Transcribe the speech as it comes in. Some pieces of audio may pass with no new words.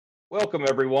Welcome,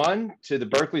 everyone, to the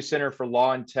Berkeley Center for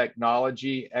Law and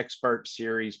Technology Expert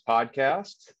Series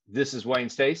podcast. This is Wayne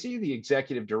Stacy, the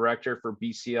Executive Director for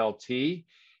BCLT.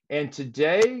 And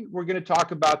today we're going to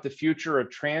talk about the future of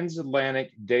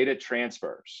transatlantic data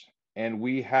transfers. And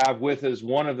we have with us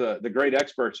one of the great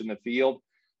experts in the field,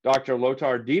 Dr.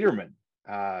 Lothar Dietermann.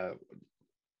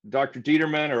 Dr.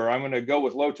 Dietermann, or I'm going to go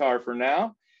with Lothar for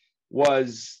now,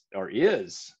 is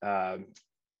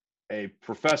a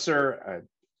professor.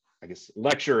 I guess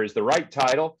lecturer is the right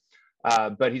title,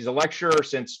 but he's a lecturer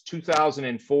since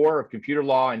 2004 of computer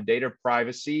law and data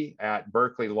privacy at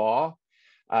Berkeley Law.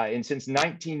 And since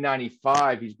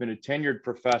 1995, he's been a tenured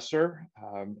professor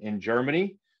in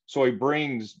Germany. So he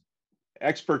brings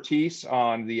expertise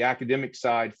on the academic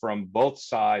side from both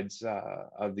sides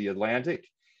of the Atlantic.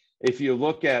 If you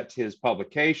look at his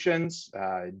publications,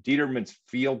 Dietermann's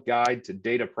Field Guide to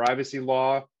Data Privacy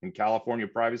Law and California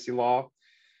Privacy Law,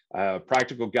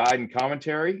 Practical Guide and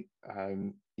Commentary.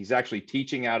 He's actually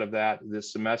teaching out of that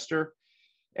this semester.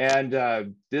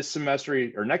 And this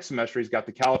semester, or next semester, he's got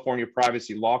the California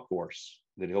Privacy Law course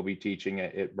that he'll be teaching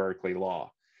at Berkeley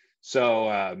Law. So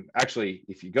actually,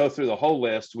 if you go through the whole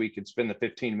list, we could spend the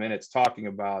 15 minutes talking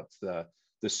about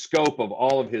the scope of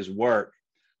all of his work.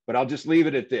 But I'll just leave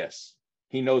it at this.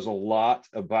 He knows a lot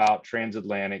about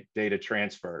transatlantic data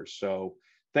transfers. So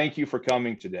thank you for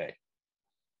coming today.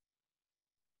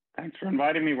 Thanks for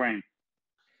inviting me, Wayne.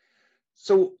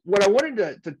 So what I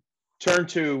wanted to turn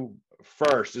to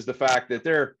first is the fact that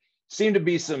there seem to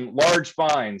be some large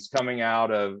fines coming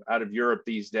out of Europe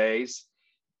these days,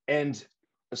 and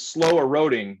a slow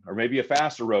eroding, or maybe a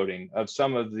fast eroding, of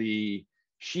some of the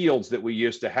shields that we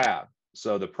used to have.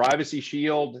 So the privacy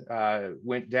shield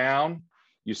went down.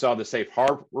 You saw the Safe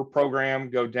Harbor program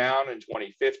go down in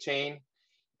 2015.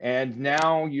 And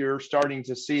now you're starting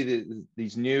to see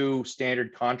these new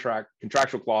standard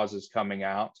contractual clauses coming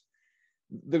out.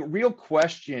 The real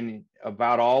question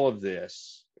about all of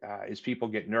this, as people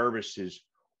get nervous, is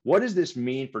what does this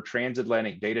mean for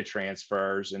transatlantic data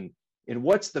transfers, and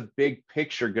what's the big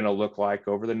picture going to look like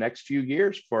over the next few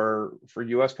years for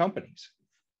U.S. companies?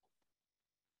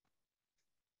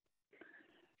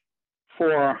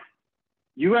 For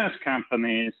U.S.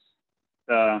 companies,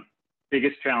 the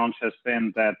biggest challenge has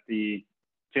been that the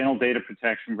General Data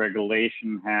Protection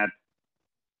Regulation had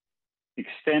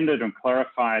extended and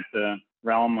clarified the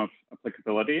realm of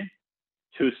applicability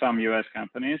to some U.S.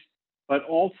 companies, but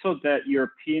also that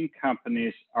European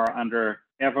companies are under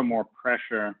ever more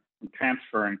pressure in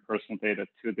transferring personal data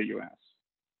to the U.S.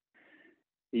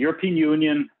 The European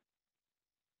Union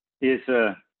is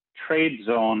a trade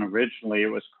zone. Originally, it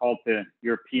was called the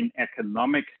European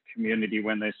Economic Community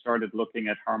when they started looking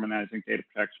at harmonizing data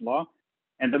protection law.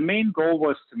 And the main goal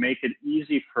was to make it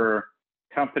easy for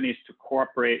companies to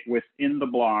cooperate within the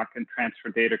bloc and transfer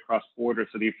data across borders.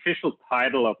 So the official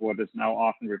title of what is now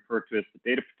often referred to as the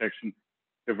Data Protection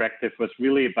Directive was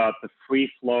really about the free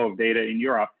flow of data in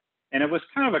Europe. And it was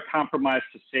kind of a compromise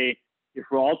to say, if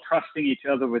we're all trusting each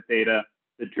other with data,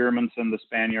 the Germans and the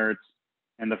Spaniards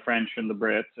and the French and the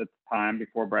Brits at the time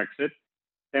before Brexit,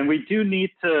 then we do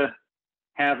need to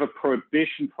have a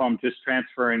prohibition from just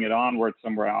transferring it onward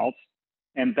somewhere else.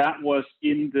 And that was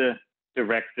in the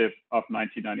directive of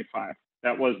 1995.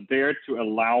 That was there to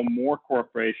allow more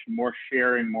cooperation, more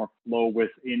sharing, more flow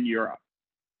within Europe.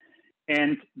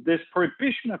 And this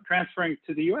prohibition of transferring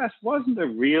to the US wasn't a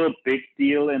real big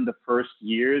deal in the first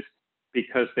years,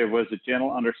 because there was a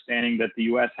general understanding that the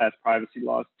US has privacy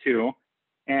laws too.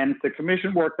 And the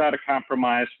Commission worked out a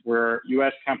compromise where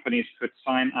US companies could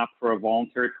sign up for a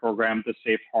voluntary program, the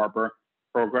Safe Harbor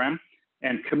program,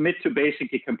 and commit to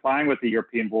basically complying with the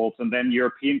European rules. And then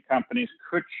European companies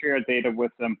could share data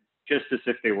with them just as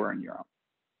if they were in Europe.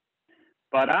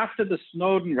 But after the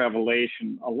Snowden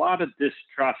revelation, a lot of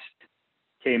distrust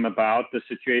came about. The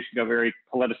situation got very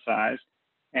politicized.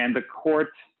 And the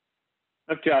Court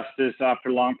of Justice,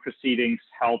 after long proceedings,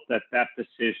 held that that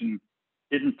decision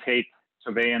didn't take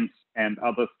surveillance and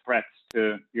other threats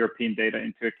to European data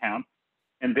into account,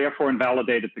 and therefore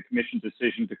invalidated the Commission's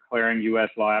decision declaring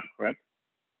US law adequate.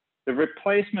 The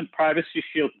replacement privacy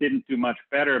shield didn't do much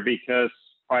better because,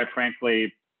 quite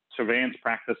frankly, surveillance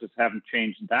practices haven't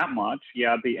changed that much.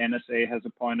 Yeah, the NSA has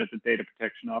appointed a data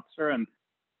protection officer, and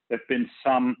there have been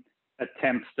some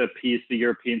attempts to appease the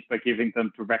Europeans by giving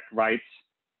them direct rights.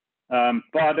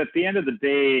 But at the end of the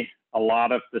day, a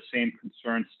lot of the same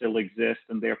concerns still exist,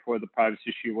 and therefore the privacy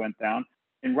issue went down.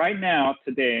 And right now,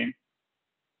 today,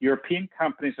 European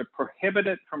companies are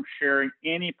prohibited from sharing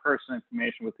any personal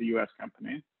information with the US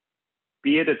company,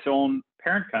 be it its own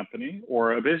parent company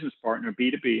or a business partner,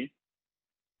 B2B,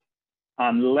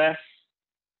 unless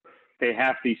they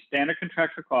have these standard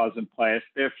contractual clauses in place.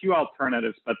 There are a few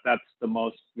alternatives, but that's the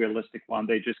most realistic one.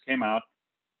 They just came out.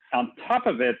 On top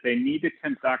of it, they need to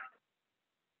conduct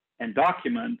and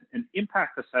document an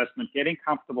impact assessment, getting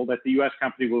comfortable that the US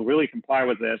company will really comply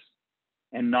with this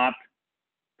and not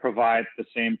provide the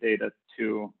same data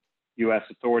to US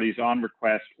authorities on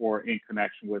request or in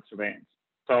connection with surveillance.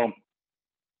 So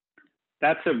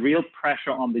that's a real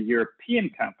pressure on the European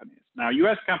companies. Now,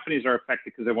 US companies are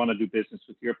affected because they want to do business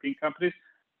with European companies,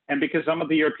 and because some of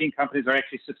the European companies are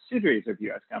actually subsidiaries of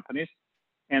US companies,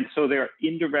 and so they're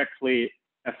indirectly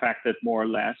affected more or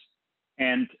less,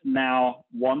 and now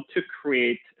want to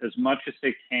create as much as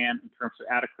they can in terms of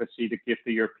adequacy to give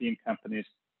the European companies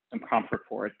some comfort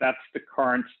for it. That's the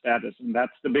current status, and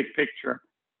that's the big picture,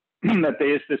 that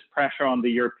there is this pressure on the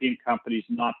European companies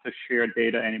not to share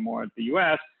data anymore with the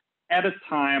US at a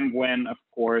time when, of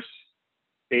course,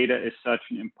 data is such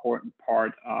an important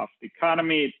part of the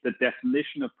economy. The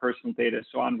definition of personal data is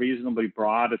so unreasonably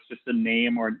broad. It's just a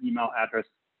name or an email address,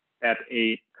 that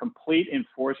a complete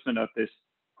enforcement of this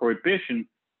prohibition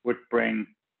would bring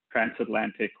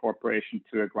transatlantic cooperation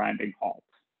to a grinding halt.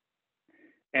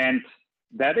 And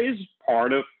that is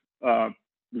part of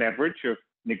leverage of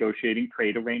negotiating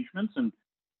trade arrangements. And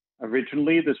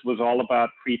originally, this was all about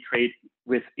free trade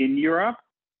within Europe.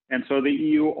 And so the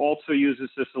EU also uses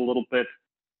this a little bit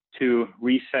to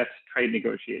reset trade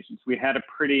negotiations. We had a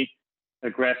pretty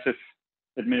aggressive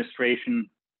administration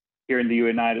here in the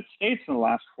United States in the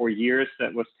last 4 years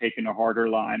that was taking a harder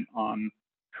line on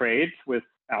trade with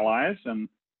allies. And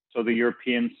so the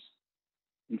Europeans,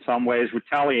 in some ways,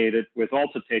 retaliated with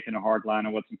also taking a hard line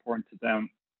on what's important to them,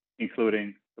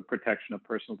 including the protection of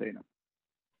personal data.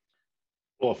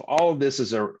 Well, if all of this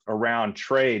is around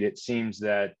trade, it seems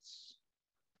that,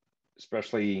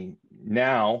 especially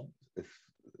now, if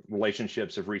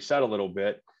relationships have reset a little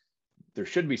bit, there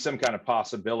should be some kind of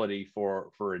possibility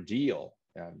for a deal.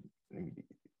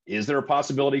 Is there a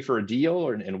possibility for a deal,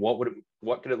 and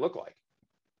what could it look like?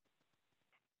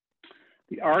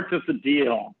 The art of the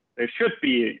deal. There should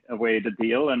be a way to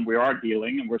deal, and we are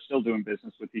dealing, and we're still doing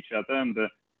business with each other, and the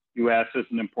US is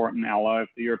an important ally of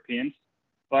the Europeans.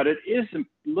 But it is a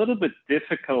little bit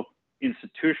difficult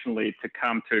institutionally to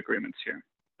come to agreements here.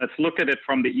 Let's look at it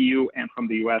from the EU and from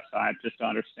the US side, just to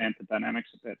understand the dynamics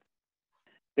a bit.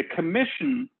 The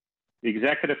Commission, the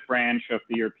executive branch of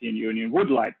the European Union,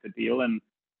 would like the deal and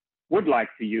would like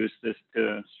to use this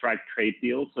to strike trade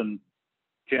deals and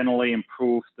generally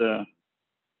improve the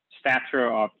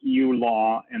stature of EU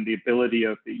law and the ability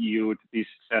of the EU to be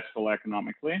successful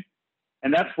economically.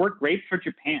 And that's worked great for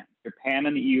Japan. Japan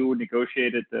and the EU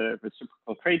negotiated the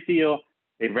reciprocal trade deal.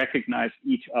 They recognized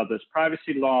each other's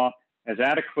privacy law as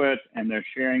adequate, and they're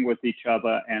sharing with each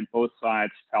other, and both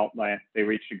sides felt like they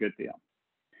reached a good deal.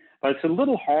 But it's a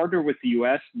little harder with the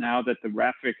US now that the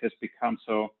rhetoric has become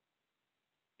so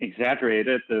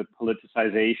exaggerated, the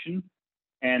politicization,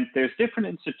 and there's different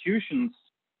institutions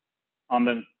on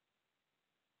the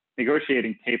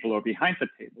negotiating table or behind the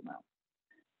table now.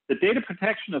 The data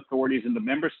protection authorities in the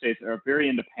member states are very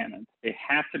independent. They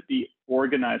have to be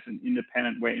organized in an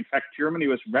independent way. In fact, Germany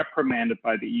was reprimanded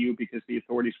by the EU because the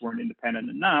authorities weren't independent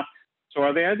enough.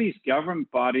 So there are these government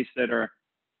bodies that are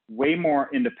way more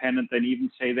independent than even,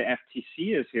 say, the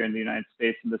FTC is here in the United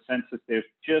States, in the sense that they're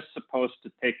just supposed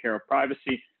to take care of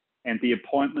privacy and the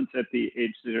appointments at the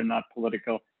agencies are not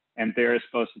political, and they're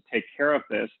supposed to take care of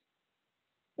this.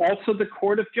 Also, the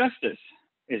Court of Justice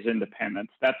is independent.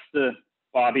 That's the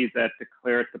body that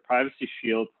declared the Privacy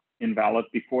Shield invalid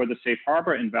before the Safe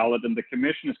Harbor invalid, and the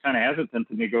Commission is kind of hesitant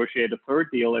to negotiate a third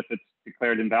deal if it's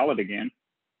declared invalid again.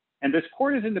 And this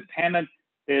court is independent.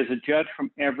 There's a judge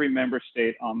from every member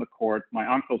state on the court. My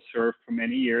uncle served for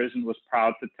many years and was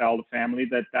proud to tell the family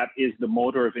that that is the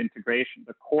motor of integration.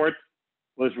 The court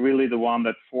was really the one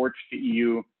that forged the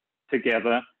EU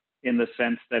together, in the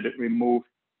sense that it removed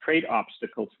trade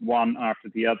obstacles one after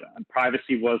the other, and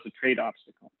privacy was a trade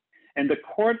obstacle. And the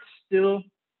court still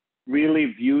really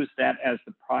views that as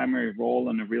the primary role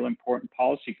and a real important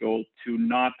policy goal, to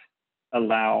not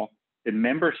allow the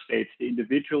member states, the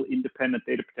individual independent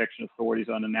data protection authorities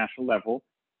on a national level,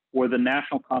 or the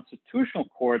national constitutional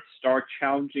courts start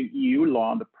challenging EU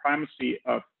law and the primacy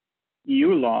of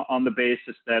EU law on the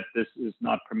basis that this is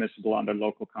not permissible under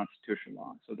local constitutional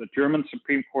law. So the German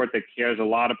Supreme Court, that cares a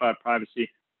lot about privacy,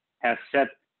 has said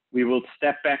we will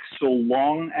step back so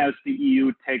long as the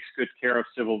EU takes good care of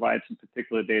civil rights, in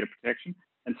particular data protection.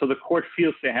 And so the court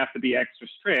feels they have to be extra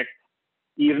strict,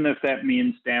 even if that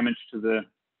means damage to the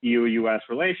EU-US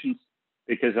relations,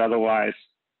 because otherwise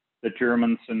the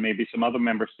Germans and maybe some other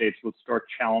member states will start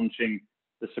challenging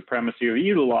the supremacy of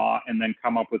EU law and then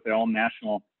come up with their own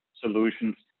national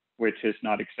solutions, which is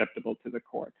not acceptable to the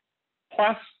court.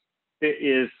 Plus, there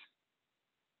is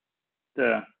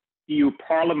the EU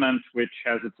Parliament, which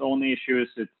has its own issues.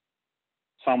 It's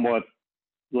somewhat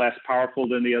less powerful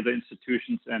than the other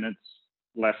institutions, and it's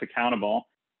less accountable.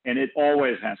 And it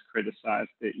always has criticized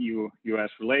the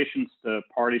EU-US relations. The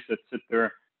parties that sit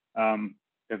there,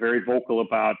 they're very vocal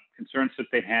about concerns that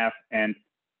they have, and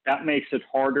that makes it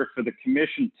harder for the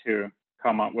Commission to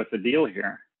come up with a deal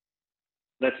here.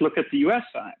 Let's look at the US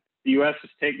side. The US is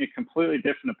taking a completely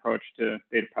different approach to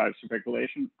data privacy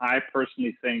regulation. I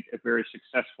personally think a very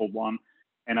successful one,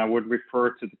 and I would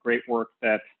refer to the great work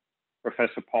that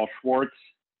Professor Paul Schwartz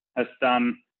has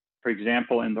done, for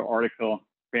example, in the article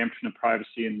Preemption of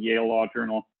Privacy in the Yale Law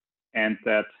Journal, and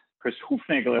that Chris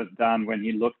Hufnagel has done when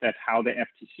he looked at how the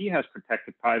FTC has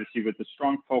protected privacy with a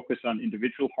strong focus on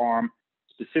individual harm,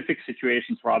 specific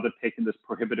situations, rather than taking this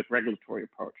prohibitive regulatory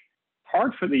approach. It's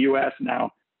hard for the US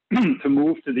now to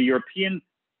move to the European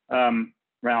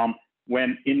realm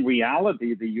when in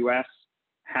reality the US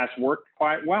has worked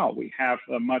quite well. We have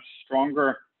a much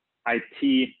stronger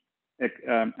IT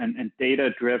and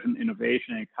data-driven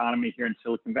innovation and economy here in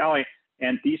Silicon Valley.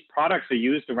 And these products are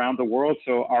used around the world.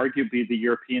 So arguably the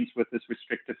Europeans with this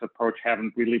restrictive approach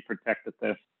haven't really protected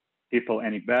the people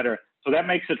any better. So that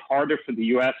makes it harder for the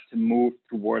US to move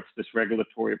towards this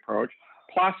regulatory approach.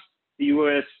 Plus, the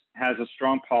US has a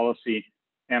strong policy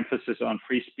emphasis on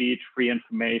free speech, free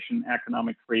information,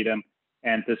 economic freedom.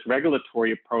 And this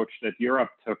regulatory approach that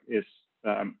Europe took is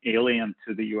alien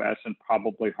to the US and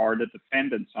probably hard to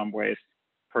defend in some ways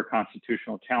for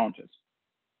constitutional challenges.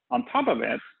 On top of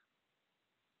it,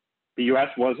 the US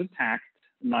was attacked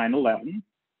 9/11,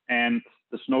 and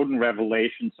the Snowden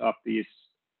revelations of these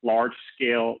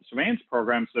large-scale surveillance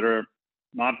programs that are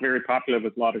not very popular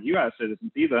with a lot of US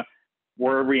citizens either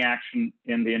were a reaction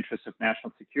in the interest of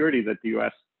national security that the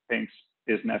US thinks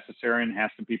is necessary and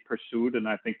has to be pursued. And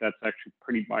I think that's actually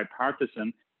pretty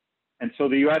bipartisan. And so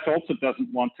the US also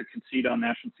doesn't want to concede on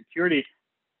national security.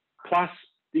 Plus,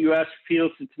 the US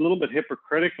feels it's a little bit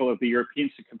hypocritical of the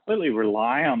Europeans to completely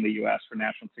rely on the US for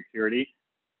national security,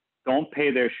 don't pay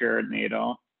their share at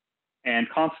NATO, and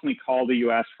constantly call the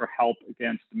US for help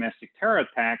against domestic terror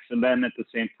attacks, and then at the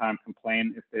same time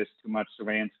complain if there's too much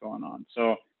surveillance going on.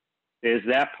 So there's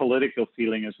that political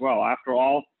feeling as well. After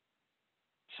all,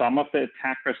 some of the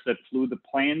attackers that flew the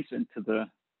planes into the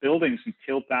buildings and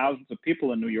killed thousands of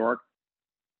people in New York,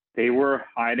 they were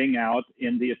hiding out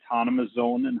in the autonomous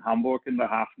zone in Hamburg in the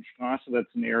Hafenstraße.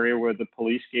 That's an area where the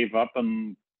police gave up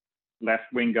and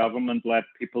left-wing government let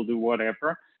people do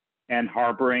whatever, and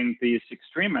harboring these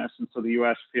extremists. And so the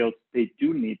US feels they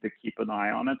do need to keep an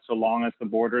eye on it. So long as the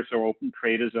borders are open,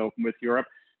 trade is open with Europe,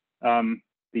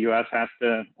 the US has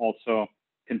to also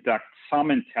conduct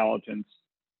some intelligence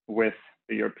with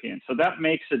the Europeans. So that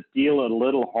makes a deal a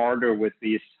little harder with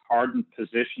these hardened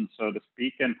positions, so to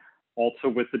speak, and also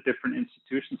with the different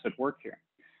institutions that work here.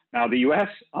 Now, the US,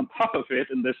 on top of it,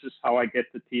 and this is how I get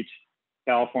to teach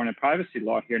California privacy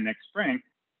law here next spring,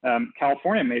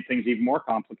 California made things even more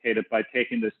complicated by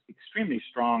taking this extremely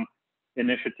strong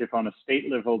initiative on a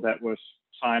state level that was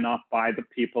signed off by the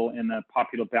people in a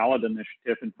popular ballot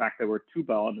initiative. In fact, there were 2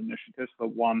 ballot initiatives, but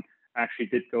one actually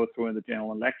did go through in the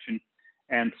general election.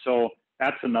 And so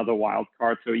that's another wild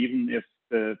card. So even if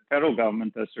the federal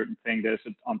government does certain things, there's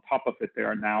on top of it, there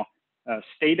are now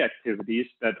state activities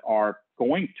that are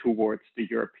going towards the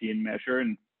European measure.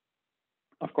 And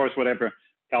of course, whatever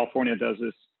California does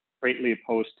is greatly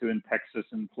opposed to in Texas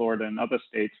and Florida and other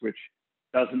states, which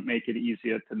doesn't make it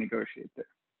easier to negotiate there.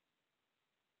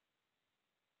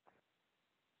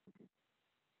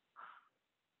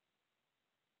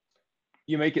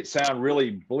 You make it sound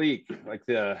really bleak, like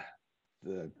the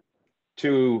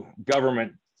two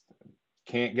governments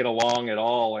can't get along at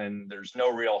all, and there's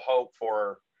no real hope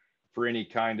for any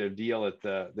kind of deal at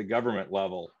the government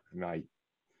level.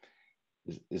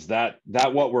 Is that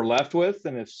what we're left with?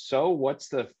 And if so, what's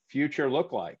the future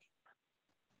look like?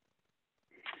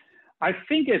 I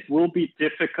think it will be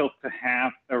difficult to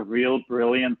have a real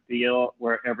brilliant deal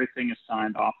where everything is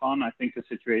signed off on. I think the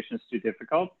situation is too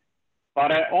difficult.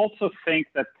 But I also think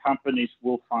that companies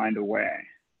will find a way.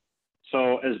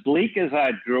 So as bleak as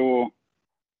I drew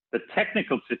the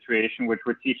technical situation, which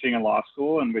we're teaching in law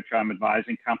school and which I'm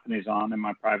advising companies on in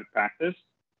my private practice,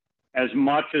 as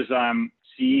much as I'm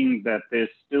seeing that there's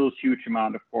still a huge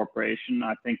amount of cooperation,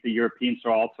 I think the Europeans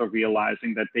are also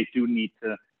realizing that they do need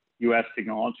to US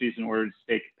technologies in order to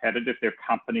stay competitive. Their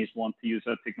companies want to use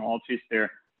our technologies.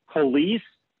 Their police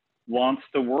wants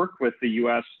to work with the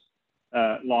US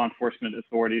law enforcement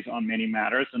authorities on many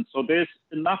matters. And so there's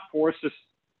enough forces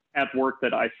at work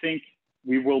that I think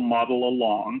we will muddle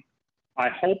along. I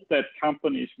hope that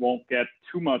companies won't get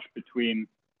too much between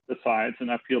the sides, and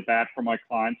I feel bad for my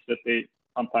clients that they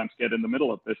sometimes get in the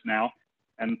middle of this now.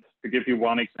 And to give you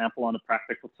one example on the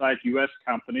practical side, US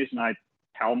companies, and I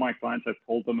tell my clients, I've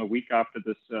told them a week after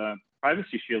this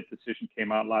Privacy Shield decision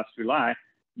came out last July,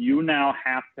 you now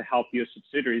have to help your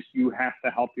subsidiaries, you have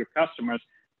to help your customers,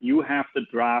 you have to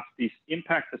draft these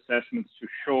impact assessments to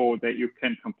show that you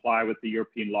can comply with the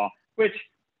European law, which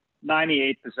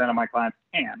 98% of my clients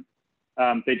can.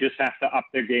 They just have to up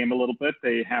their game a little bit.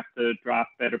 They have to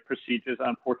draft better procedures.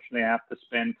 Unfortunately, I have to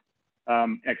spend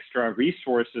extra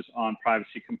resources on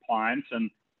privacy compliance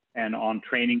and on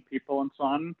training people and so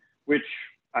on, which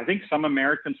I think some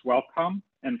Americans welcome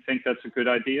and think that's a good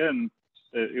idea, and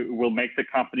it will make the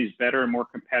companies better and more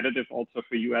competitive also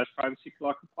for US privacy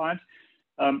law compliance.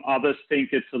 Others think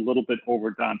it's a little bit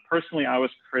overdone. Personally, I was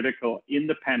critical in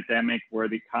the pandemic where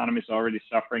the economy is already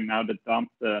suffering now to dump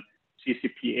the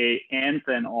CCPA and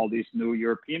then all these new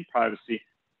European privacy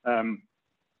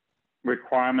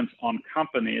requirements on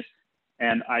companies.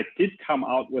 And I did come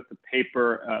out with a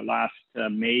paper last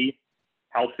May,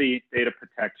 Healthy Data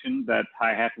Protection, that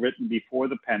I had written before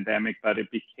the pandemic, but it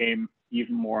became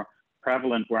even more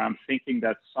prevalent, where I'm thinking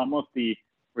that some of the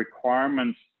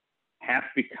requirements have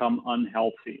become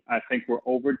unhealthy. I think we're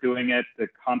overdoing it. The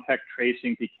contact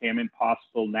tracing became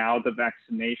impossible. Now the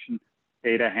vaccination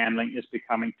data handling is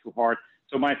becoming too hard.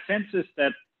 So my sense is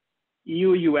that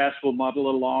EU-US will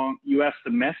muddle along, US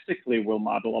domestically will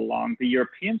muddle along, the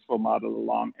Europeans will muddle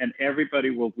along, and everybody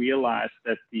will realize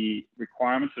that the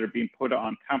requirements that are being put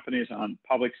on companies, on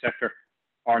public sector,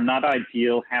 are not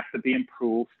ideal, have to be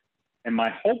improved. And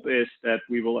my hope is that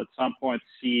we will at some point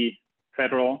see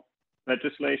federal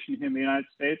legislation here in the United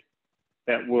States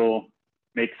that will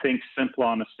make things simpler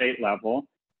on a state level.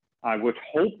 I would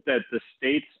hope that the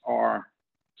states are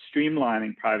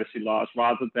streamlining privacy laws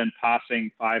rather than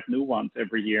passing 5 new ones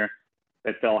every year,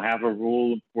 that they'll have a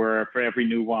rule where for every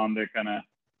new one, they're going to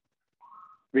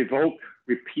revoke,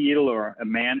 repeal, or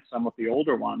amend some of the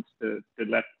older ones to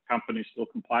let companies still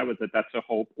comply with it. That's a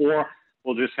hope. Or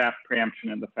we'll just have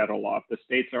preemption in the federal law. If the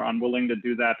states are unwilling to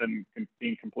do that and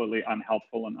being completely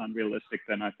unhelpful and unrealistic,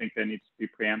 then I think there needs to be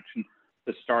preemption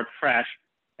to start fresh.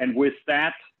 And with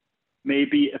that,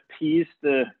 maybe appease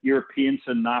the Europeans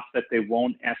enough that they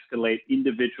won't escalate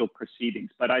individual proceedings.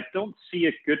 But I don't see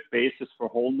a good basis for a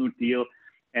whole new deal.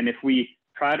 And if we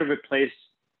try to replace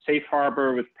Safe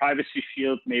Harbor with Privacy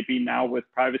Shield, maybe now with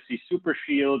Privacy Super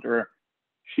Shield or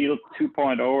Shield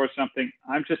 2.0 or something,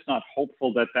 I'm just not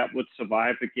hopeful that that would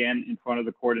survive again in front of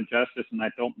the Court of Justice. And I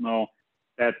don't know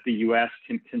that the US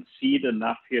can concede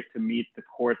enough here to meet the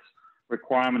court's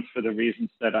requirements for the reasons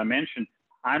that I mentioned.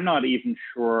 I'm not even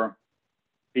sure,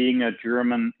 being a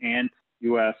German and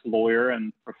US lawyer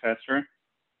and professor,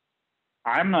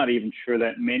 I'm not even sure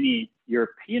that many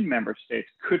European member states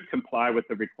could comply with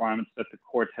the requirements that the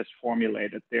court has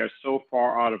formulated. They are so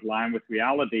far out of line with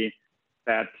reality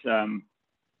that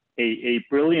a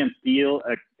brilliant deal,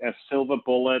 a silver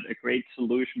bullet, a great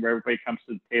solution where everybody comes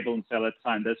to the table and says, let's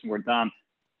sign this and we're done,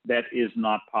 that is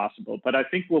not possible. But I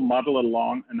think we'll muddle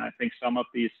along, and I think some of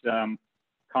these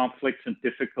conflicts and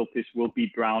difficulties will be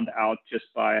drowned out just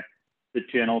by the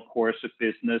general course of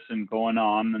business and going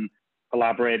on and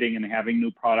collaborating and having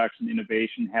new products and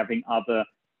innovation, having other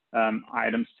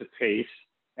items to face.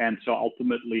 And so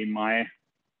ultimately my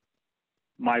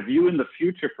view in the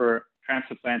future for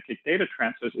transatlantic data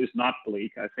transfers is not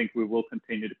bleak. I think we will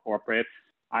continue to cooperate.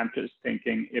 I'm just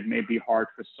thinking it may be hard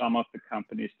for some of the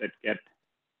companies that get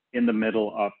in the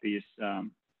middle of these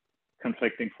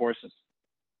conflicting forces.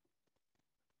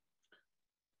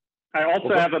 I also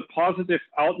have a positive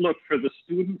outlook for the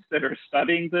students that are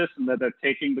studying this and that are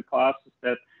taking the classes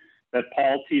that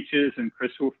Paul teaches and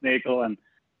Chris Hufnagel,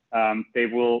 and they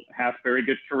will have very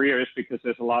good careers because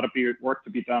there's a lot of work to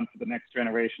be done for the next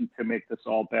generation to make this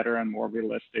all better and more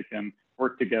realistic and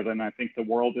work together. And I think the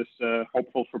world is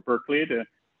hopeful for Berkeley to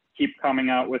keep coming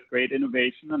out with great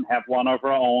innovation and have one of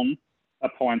our own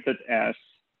appointed as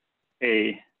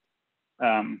a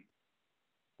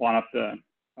one of the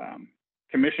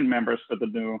commission members for the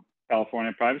new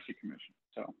California Privacy Commission.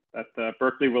 So that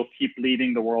Berkeley will keep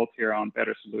leading the world here on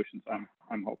better solutions.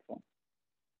 I'm hopeful.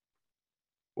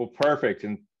 Well, perfect.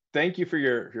 And thank you for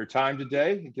your time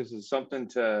today. It gives us something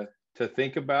to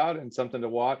think about and something to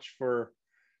watch for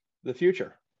the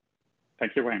future.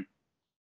 Thank you, Wayne.